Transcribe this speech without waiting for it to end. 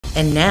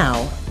And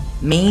now,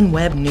 Maine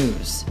Web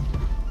News.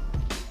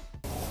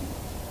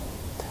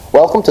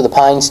 Welcome to the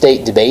Pine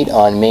State Debate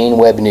on Maine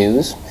Web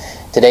News.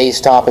 Today's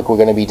topic we're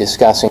going to be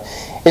discussing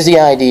is the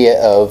idea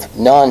of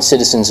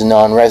non-citizens and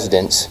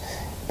non-residents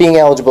being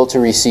eligible to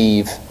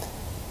receive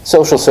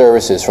social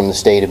services from the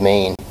state of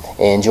Maine.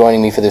 And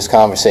joining me for this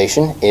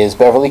conversation is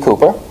Beverly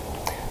Cooper,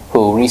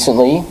 who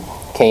recently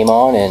came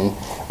on and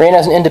ran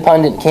as an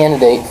independent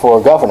candidate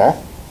for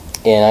governor.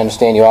 And I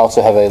understand you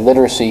also have a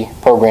literacy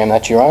program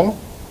that you run.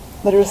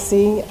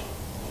 Literacy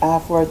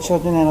for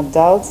children and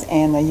adults,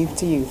 and youth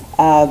to youth.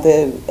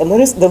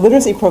 The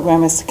literacy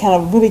program is kind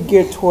of really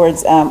geared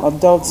towards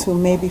adults who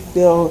maybe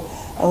feel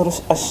a little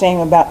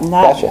ashamed about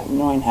not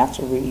knowing how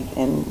to read,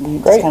 and we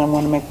just kind of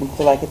want to make them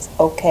feel like it's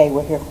okay,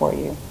 we're here for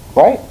you.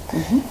 Right.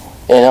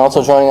 Mm-hmm. And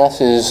also joining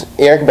us is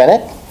Erick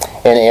Bennett,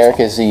 and Erick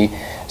is the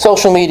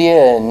social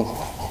media and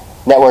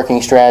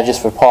networking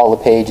strategist for Paul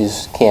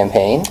Lepage's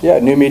campaign. Yeah,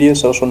 new media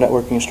social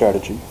networking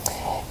strategy.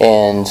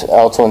 And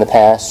also in the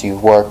past,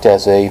 you've worked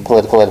as a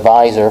political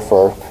advisor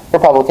for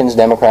Republicans,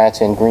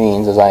 Democrats, and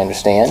Greens, as I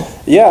understand.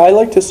 Yeah, I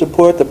like to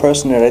support the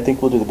person that I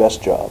think will do the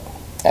best job.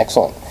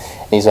 Excellent.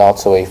 And he's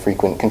also a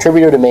frequent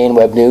contributor to Maine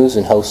Web News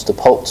and hosts the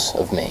Pulse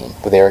of Maine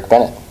with Erick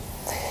Bennett.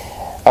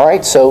 All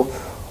right, so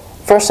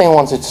first thing I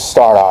wanted to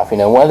start off,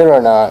 whether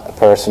or not a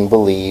person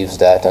believes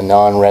that a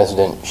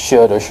non-resident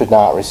should or should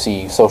not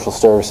receive social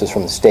services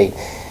from the state,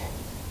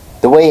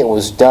 the way it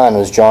was done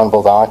was John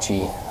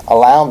Baldacci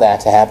allowed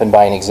that to happen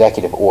by an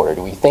executive order.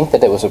 Do we think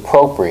that it was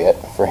appropriate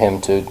for him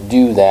to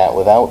do that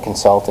without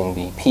consulting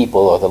the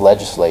people or the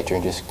legislature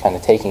and just kind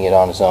of taking it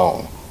on his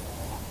own?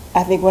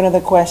 I think one of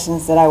the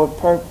questions that I would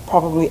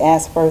probably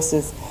ask first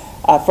is,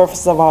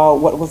 first of all,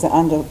 what was the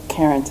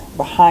undercurrent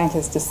behind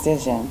his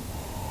decision?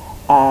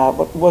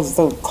 What was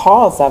the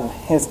cause of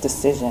his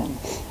decision?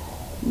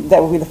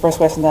 That would be the first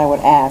question that I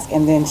would ask.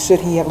 And then, should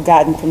he have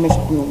gotten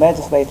permission from the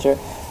legislature?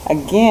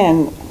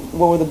 Again,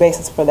 what were the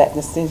basis for that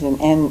decision?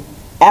 And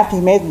after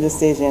he made the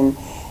decision,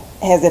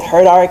 has it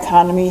hurt our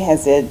economy?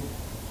 Has it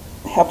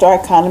helped our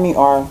economy?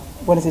 Or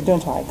what is it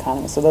doing to our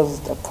economy? So those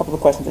are a couple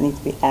of questions that need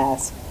to be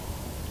asked.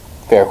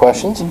 Fair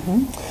questions.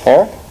 Mm-hmm.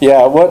 Erick?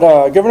 Yeah, what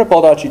Governor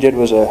Baldacci did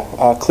was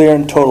a clear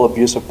and total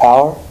abuse of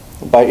power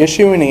by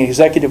issuing an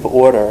executive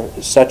order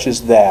such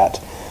as that,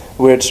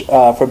 which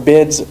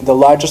forbids the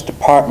largest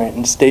department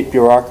in state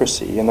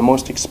bureaucracy and the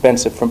most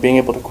expensive from being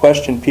able to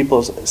question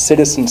people's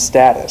citizen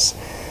status.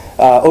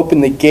 Open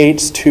the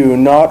gates to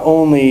not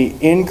only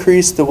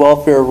increase the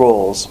welfare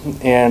rolls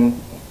and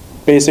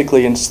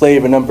basically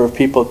enslave a number of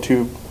people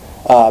to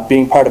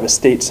being part of a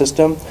state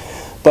system,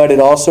 but it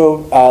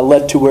also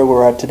led to where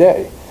we're at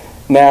today.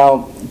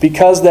 Now,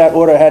 because that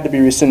order had to be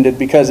rescinded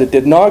because it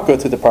did not go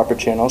through the proper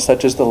channels,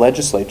 such as the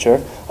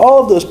legislature,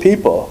 all of those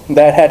people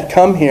that had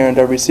come here and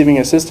are receiving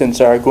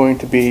assistance are going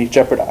to be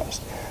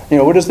jeopardized.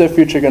 What is their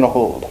future going to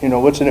hold?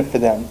 What's in it for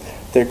them?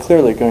 They're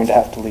clearly going to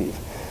have to leave.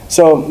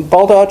 So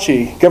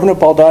Governor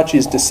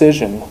Baldacci's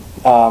decision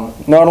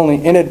not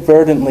only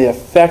inadvertently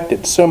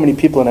affected so many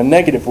people in a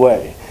negative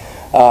way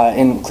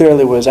and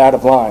clearly was out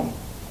of line,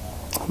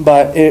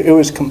 but it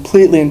was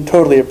completely and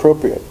totally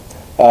appropriate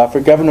for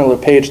Governor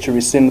Lepage to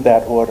rescind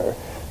that order.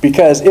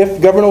 Because if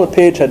Governor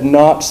Lepage had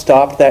not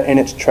stopped that in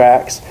its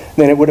tracks,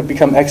 then it would have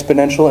become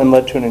exponential and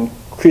led to an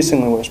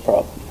increasingly worse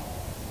problem.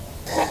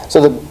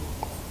 So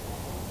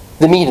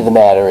the meat of the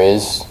matter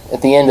is,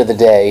 at the end of the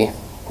day,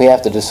 we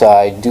have to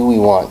decide, do we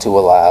want to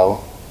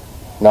allow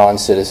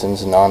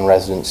non-citizens and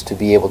non-residents to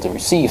be able to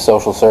receive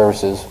social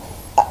services?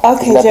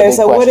 Okay, Jerry,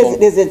 so what is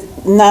it? Is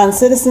it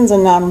non-citizens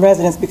or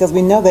non-residents? Because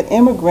we know that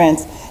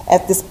immigrants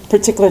at this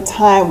particular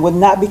time would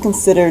not be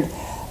considered,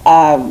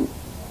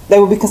 they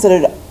would be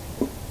considered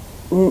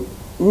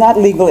not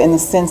legal in the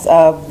sense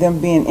of them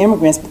being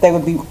immigrants, but they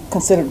would be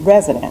considered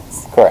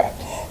residents.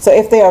 Correct. So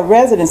if they are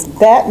residents,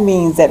 that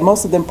means that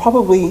most of them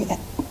probably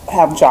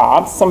have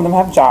jobs. Some of them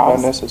have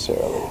jobs. Not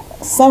necessarily.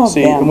 Some of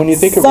them. When you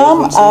think of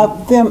some residency,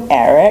 of them,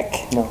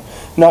 Erick.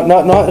 No,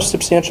 not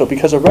substantial.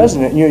 Because a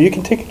resident, you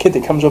can take a kid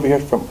that comes over here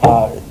from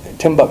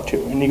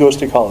Timbuktu and he goes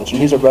to college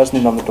and he's a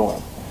resident on the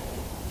dorm.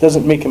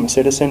 Doesn't make him a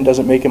citizen.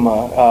 Doesn't make him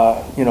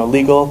a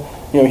legal.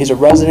 He's a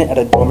resident at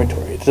a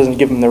dormitory. It doesn't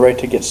give him the right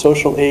to get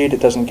social aid. It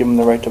doesn't give him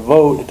the right to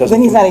vote. It doesn't.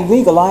 Then he's not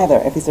illegal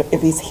either if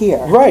he's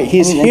here. Right,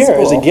 he's here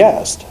as a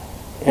guest,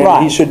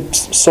 and he should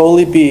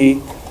solely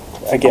be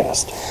a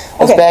guest.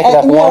 Let's back it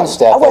up one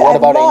step. What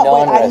about a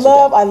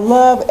non-resident? I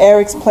love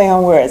Erick's play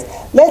on words.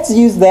 Let's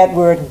use that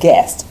word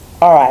guest.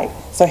 All right.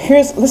 So here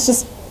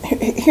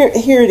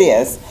it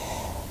is.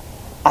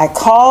 I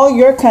call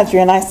your country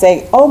and I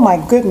say, oh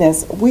my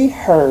goodness, we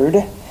heard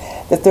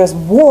that there's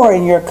war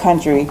in your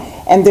country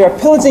and they're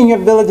pillaging your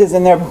villages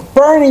and they're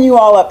burning you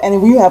all up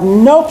and you have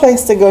no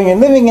place to go and you're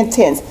living in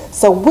tents.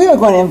 So we're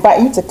going to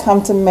invite you to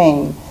come to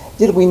Maine.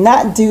 Did we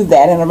not do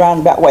that in a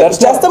roundabout way?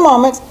 Just a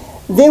moment.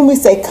 Then we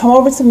say, come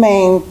over to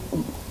Maine,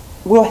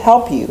 we'll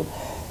help you.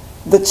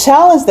 The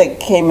challenge that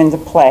came into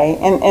play,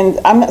 and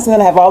I'm not going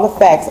to have all the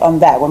facts on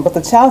that one, but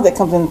the challenge that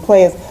comes into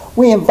play is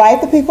we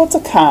invite the people to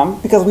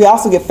come, because we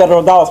also get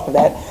federal dollars for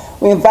that.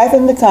 We invite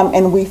them to come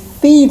and we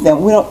feed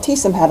them. We don't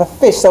teach them how to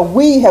fish. So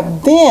we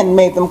have then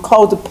made them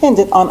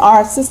codependent on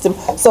our system.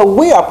 So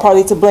we are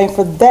partly to blame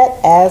for that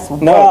as well.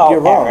 No,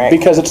 you're wrong, Erick.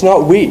 because it's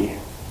not we.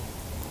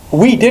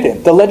 We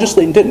didn't. The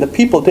legislature didn't. The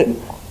people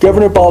didn't.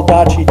 Governor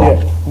Baldacci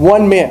did.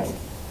 One man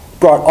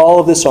brought all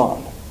of this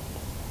on.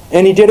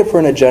 And he did it for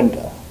an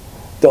agenda.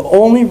 The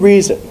only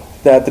reason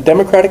that the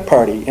Democratic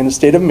Party in the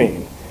state of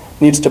Maine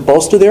needs to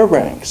bolster their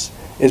ranks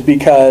is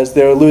because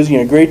they're losing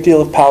a great deal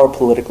of power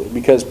politically,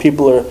 because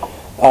people are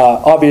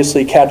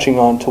obviously catching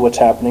on to what's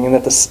happening, and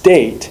that the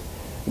state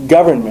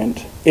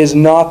government is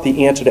not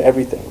the answer to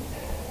everything.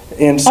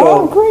 And so, I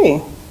don't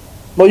agree.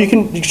 well,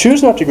 you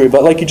choose not to agree,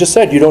 but like you just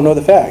said, you don't know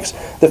the facts.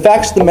 The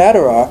facts of the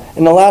matter are,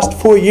 in the last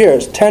 4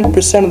 years,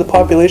 10% of the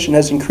population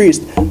has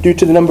increased due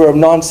to the number of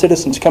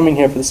non-citizens coming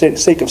here for the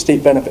sake of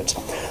state benefits.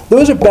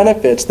 Those are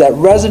benefits that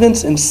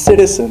residents and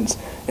citizens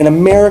and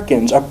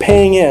Americans are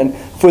paying in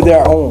for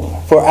their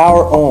own, for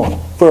our own,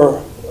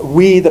 for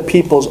we the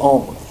people's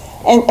own.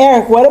 And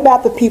Erick, what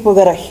about the people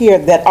that are here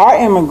that are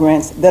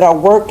immigrants, that are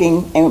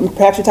working, and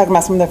perhaps you're talking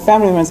about some of their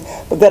family members,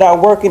 but that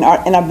are working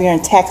and are being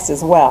taxed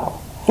as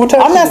well? I'm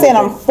not saying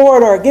I'm for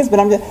it or against, but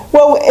I'm just,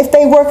 well, if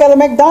they work at a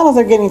McDonald's,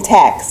 they're getting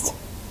taxed.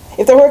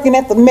 If they're working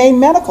at the Maine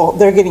Medical,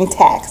 they're getting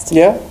taxed.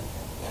 Yeah.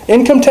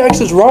 Income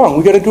tax is wrong.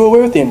 We got to do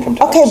away with the income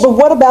tax. Okay, but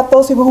what about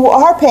those people who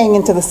are paying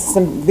into the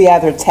system via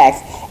their tax,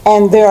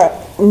 and they're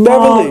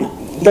Beverly,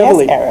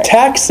 Yes, Erick.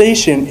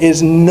 taxation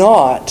is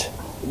not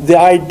the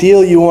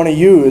ideal you want to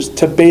use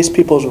to base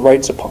people's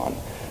rights upon.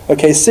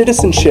 Okay,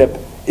 citizenship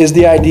is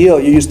the ideal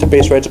you use to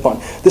base rights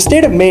upon. The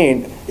state of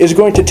Maine is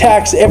going to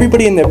tax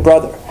everybody and their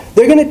brother.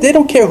 They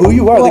don't care who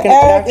you are. Well, they're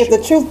going to Erick, tax if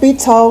the truth be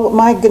told,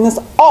 my goodness,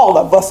 all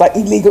of us are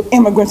illegal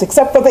immigrants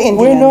except for the Indians.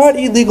 We're not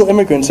illegal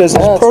immigrants. There's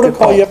this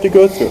protocol you have to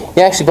go through.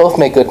 You actually both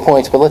make good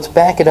points, but let's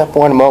back it up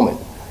one moment.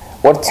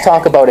 Let's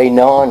talk about a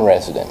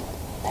non-resident.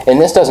 And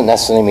this doesn't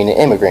necessarily mean an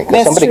immigrant,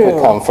 because That's somebody true.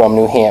 could come from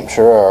New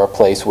Hampshire or a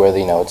place where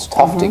it's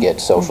tough to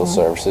get social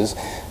services.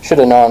 Should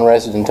a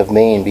non-resident of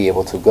Maine be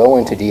able to go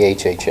into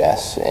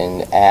DHHS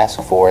and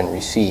ask for and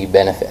receive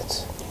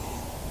benefits?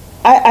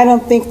 I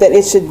don't think that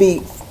it should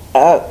be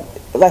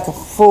like a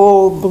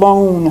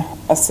full-blown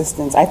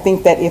assistance. I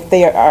think that if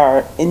they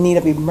are in need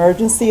of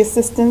emergency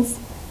assistance,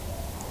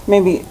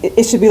 maybe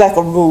it should be like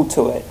a rule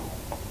to it.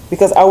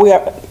 Because we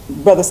are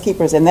brothers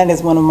keepers, and that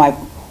is one of my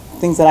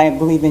things that I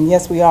believe in.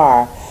 Yes, we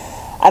are.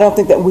 I don't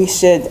think that we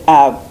should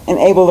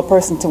enable a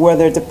person to where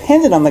they're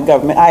dependent on the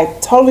government. I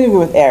totally agree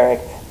with Erick.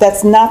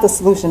 That's not the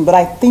solution, but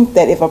I think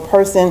that if a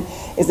person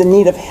is in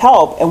need of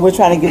help and we're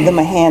trying to give them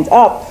a hand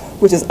up,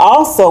 which is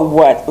also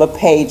what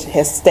Lepage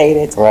has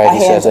stated. Right,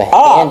 he says a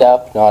hand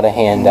up, not a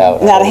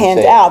handout. Not a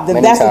handout,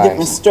 then that's a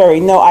different story.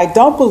 No, I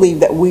don't believe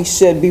that we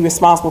should be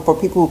responsible for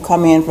people who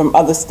come in from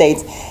other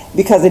states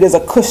because it is a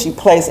cushy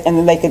place and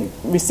then they could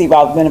receive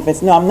all the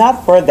benefits. No, I'm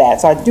not for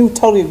that. So I do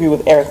totally agree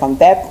with Erick on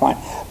that point.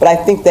 But I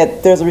think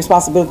that there's a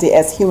responsibility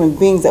as human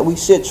beings that we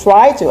should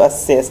try to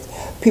assist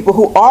people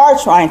who are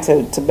trying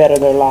to better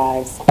their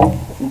lives.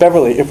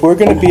 Beverly, if we're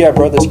going to be our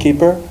brother's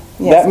keeper,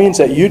 Yes. that means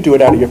that you do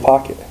it out of your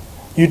pocket.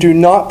 You do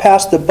not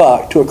pass the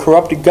buck to a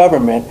corrupted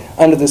government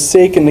under the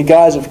sake and the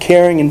guise of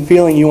caring and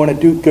feeling you want to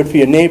do good for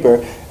your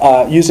neighbor,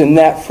 using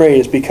that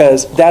phrase,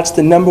 because that's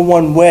the number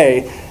one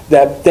way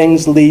that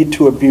things lead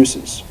to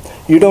abuses.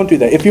 You don't do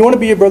that. If you want to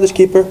be your brother's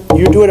keeper,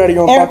 you do it out of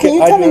your own Erick, pocket. can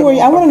you tell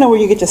me I want to know where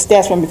you get your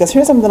stats from, because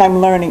here's something that I'm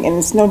learning, and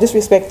it's no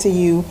disrespect to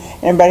you,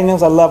 and everybody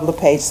knows I love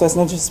Lepage, so it's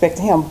no disrespect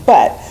to him,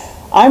 but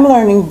I'm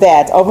learning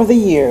that over the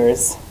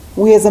years,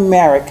 we as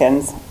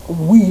Americans,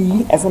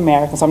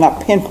 so I'm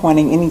not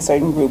pinpointing any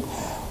certain group,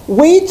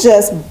 we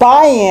just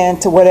buy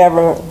into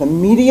whatever the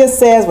media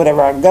says,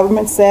 whatever our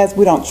government says.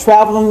 We don't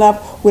travel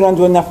enough. We don't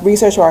do enough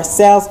research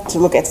ourselves to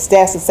look at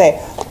stats to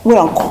say, we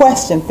don't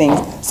question things.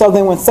 So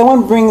then when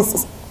someone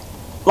brings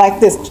like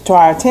this to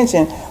our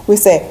attention, we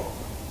say,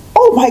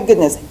 oh my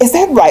goodness, is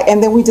that right?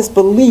 And then we just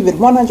believe it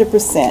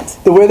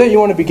 100%. The way that you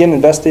want to begin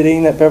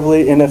investigating that,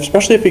 Beverly, and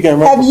especially if you're going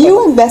to run Have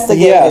you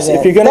investigated Yes, it?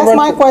 if you're going to That's run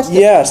my question.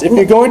 Yes, if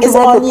you're going to It's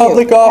run on for you.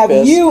 public Have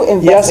office. you Yes,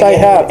 I investigated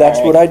have. it, That's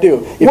Erick? what I do.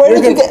 If Where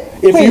you're did you gonna- get-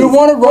 If you please,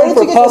 want to where run did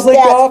for you get your public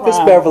stats office,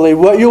 from? Beverly,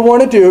 what you'll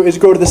want to do is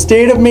go to the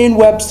State of Maine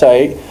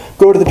website,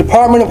 go to the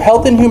Department of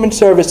Health and Human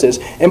Services,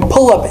 and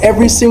pull up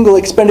every single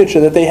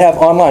expenditure that they have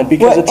online,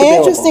 because Well, it's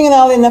available. interesting and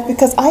oddly enough,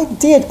 because I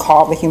did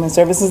call the Human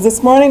Services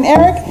this morning,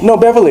 Erick. No,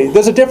 Beverly,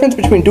 there's a difference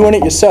between doing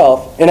it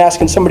yourself and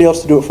asking somebody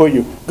else to do it for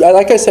you.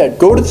 Like I said,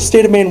 go to the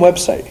State of Maine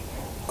website.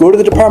 Go to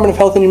the Department of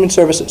Health and Human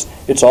Services.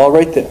 It's all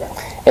right there.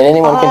 And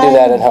anyone can do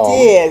that at home. I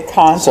did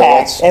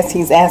contact, So as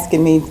he's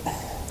asking me.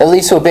 that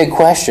leads to a big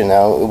question,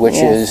 though, which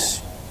Yes.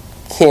 is,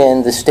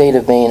 can the state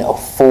of Maine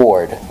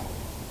afford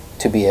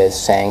to be a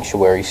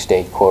sanctuary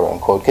state, quote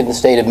unquote? Can the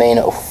state of Maine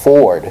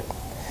afford,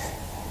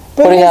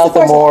 But putting here's out the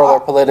question. moral or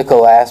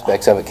political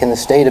aspects of it, can the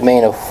state of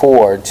Maine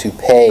afford to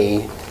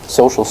pay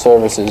social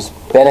services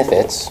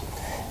benefits,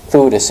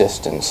 food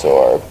assistance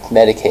or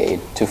Medicaid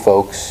to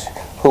folks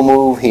who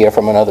move here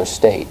from another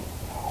state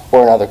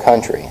or another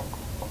country?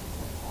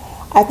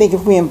 I think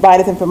if we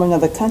invited them from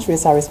another country,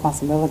 it's our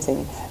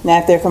responsibility. Now,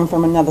 if they're coming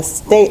from another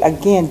state,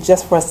 again,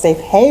 just for a safe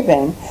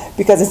haven,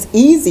 because it's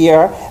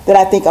easier than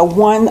I think a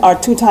 1 or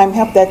 2 time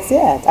help, that's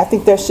it. I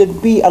think there should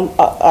be a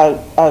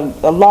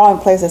law in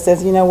place that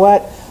says, you know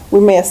what, we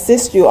may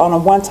assist you on a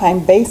one-time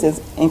basis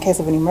in case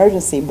of an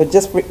emergency, but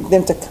just for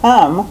them to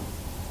come,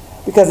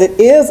 because it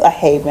is a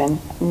haven,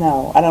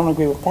 no, I don't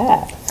agree with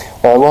that.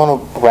 Well, I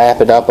want to wrap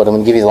it up, but I'm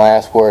going to give you the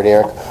last word,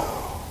 Eric.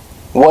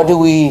 What do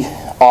we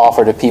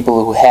offer to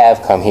people who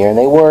have come here, and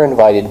they were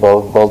invited to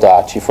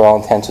Baldacci for all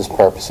intents and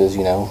purposes,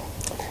 you know,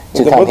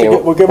 to come here?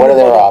 What are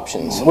their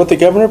options? What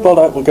Governor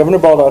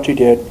Baldacci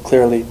did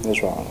clearly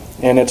is wrong,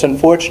 and it's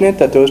unfortunate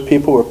that those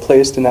people were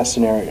placed in that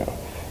scenario.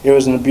 It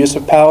was an abuse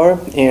of power,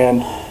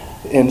 and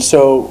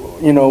so,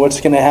 you know, what's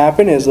going to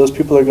happen is those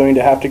people are going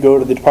to have to go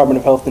to the Department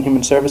of Health and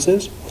Human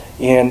Services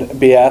and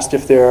be asked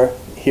if they're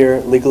here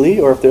legally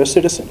or if they're a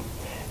citizen.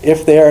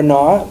 If they are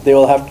not, they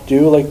will have to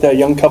do like that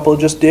young couple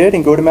just did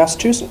and go to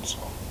Massachusetts,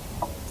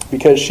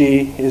 because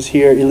she is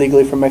here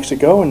illegally from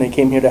Mexico and they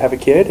came here to have a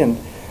kid, and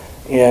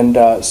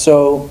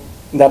so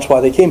that's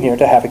why they came here,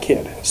 to have a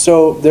kid.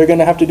 So they're going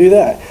to have to do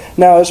that.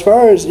 Now, as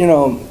far as, you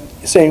know,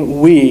 saying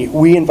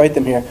we invite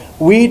them here,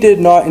 we did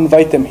not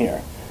invite them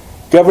here.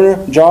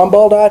 Governor John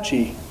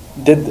Baldacci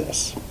did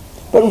this.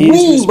 But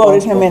we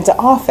voted him into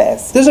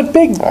office. There's a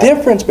big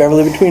difference,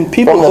 Beverly, between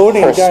people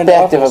voting and going into office. From the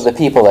perspective of the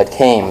people that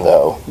came,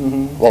 though,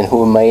 and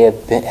who may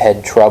have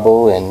had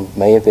trouble and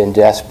may have been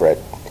desperate,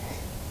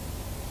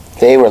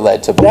 they were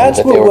led to believe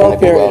that they were going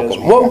to be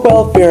welcome. What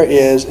welfare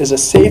is a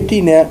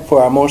safety net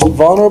for our most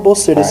vulnerable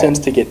citizens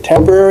to get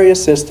temporary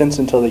assistance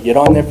until they get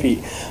on their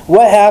feet.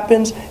 What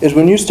happens is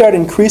when you start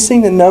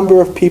increasing the number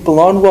of people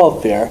on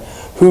welfare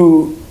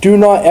who do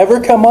not ever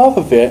come off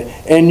of it,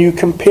 and you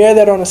compare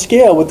that on a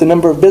scale with the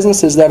number of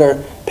businesses that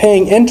are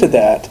paying into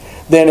that,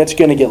 then it's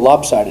going to get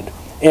lopsided.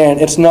 And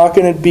it's not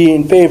going to be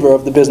in favor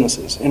of the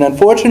businesses. And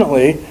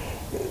unfortunately,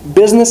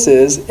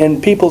 businesses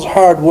and people's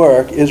hard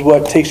work is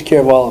what takes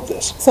care of all of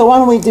this. So why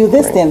don't we do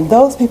this then?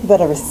 Those people that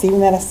are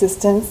receiving that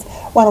assistance,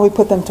 why don't we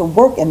put them to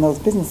work in those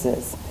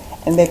businesses,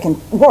 and they can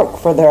work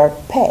for their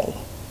pay?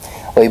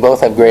 Well, you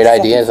both have great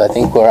ideas. I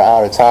think we're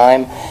out of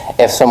time.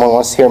 If someone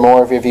wants to hear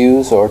more of your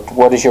views, or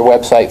what is your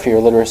website for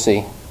your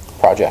literacy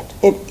project?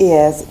 It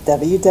is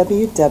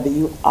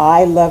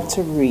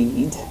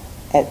www.ilovetoread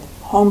at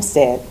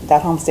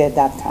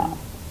homestead.homestead.com.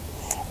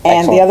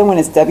 And the other one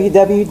is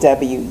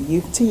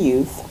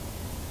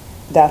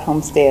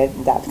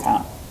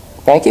www.youth2youth.homestead.com.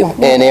 Thank you.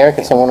 And Eric,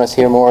 if someone wants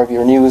to hear more of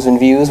your news and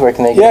views, where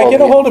can they get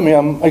get a hold of me.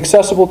 I'm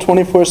accessible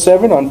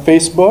 24/7 on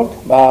Facebook.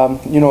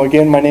 You know,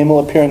 again, my name will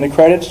appear in the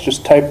credits.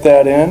 Just type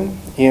that in,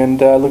 and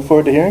look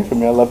forward to hearing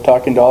from you. I love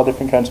talking to all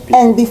different kinds of people.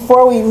 And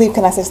before we leave,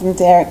 can I say something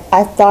to Eric?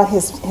 I thought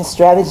his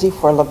strategy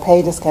for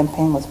Lepage's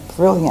campaign was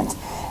brilliant,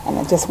 and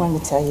I just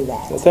wanted to tell you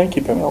that. So thank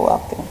you, Beverly. You're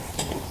welcome.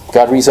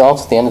 Got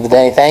results at the end of the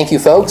day. Thank you,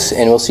 folks,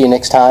 and we'll see you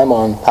next time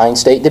on Pine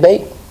State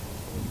Debate.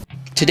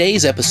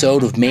 Today's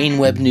episode of Maine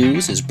Web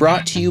News is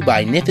brought to you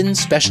by Niffin's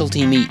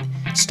Specialty Meat.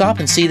 Stop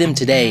and see them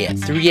today at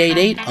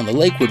 388 on the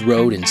Lakewood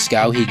Road in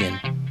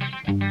Skowhegan.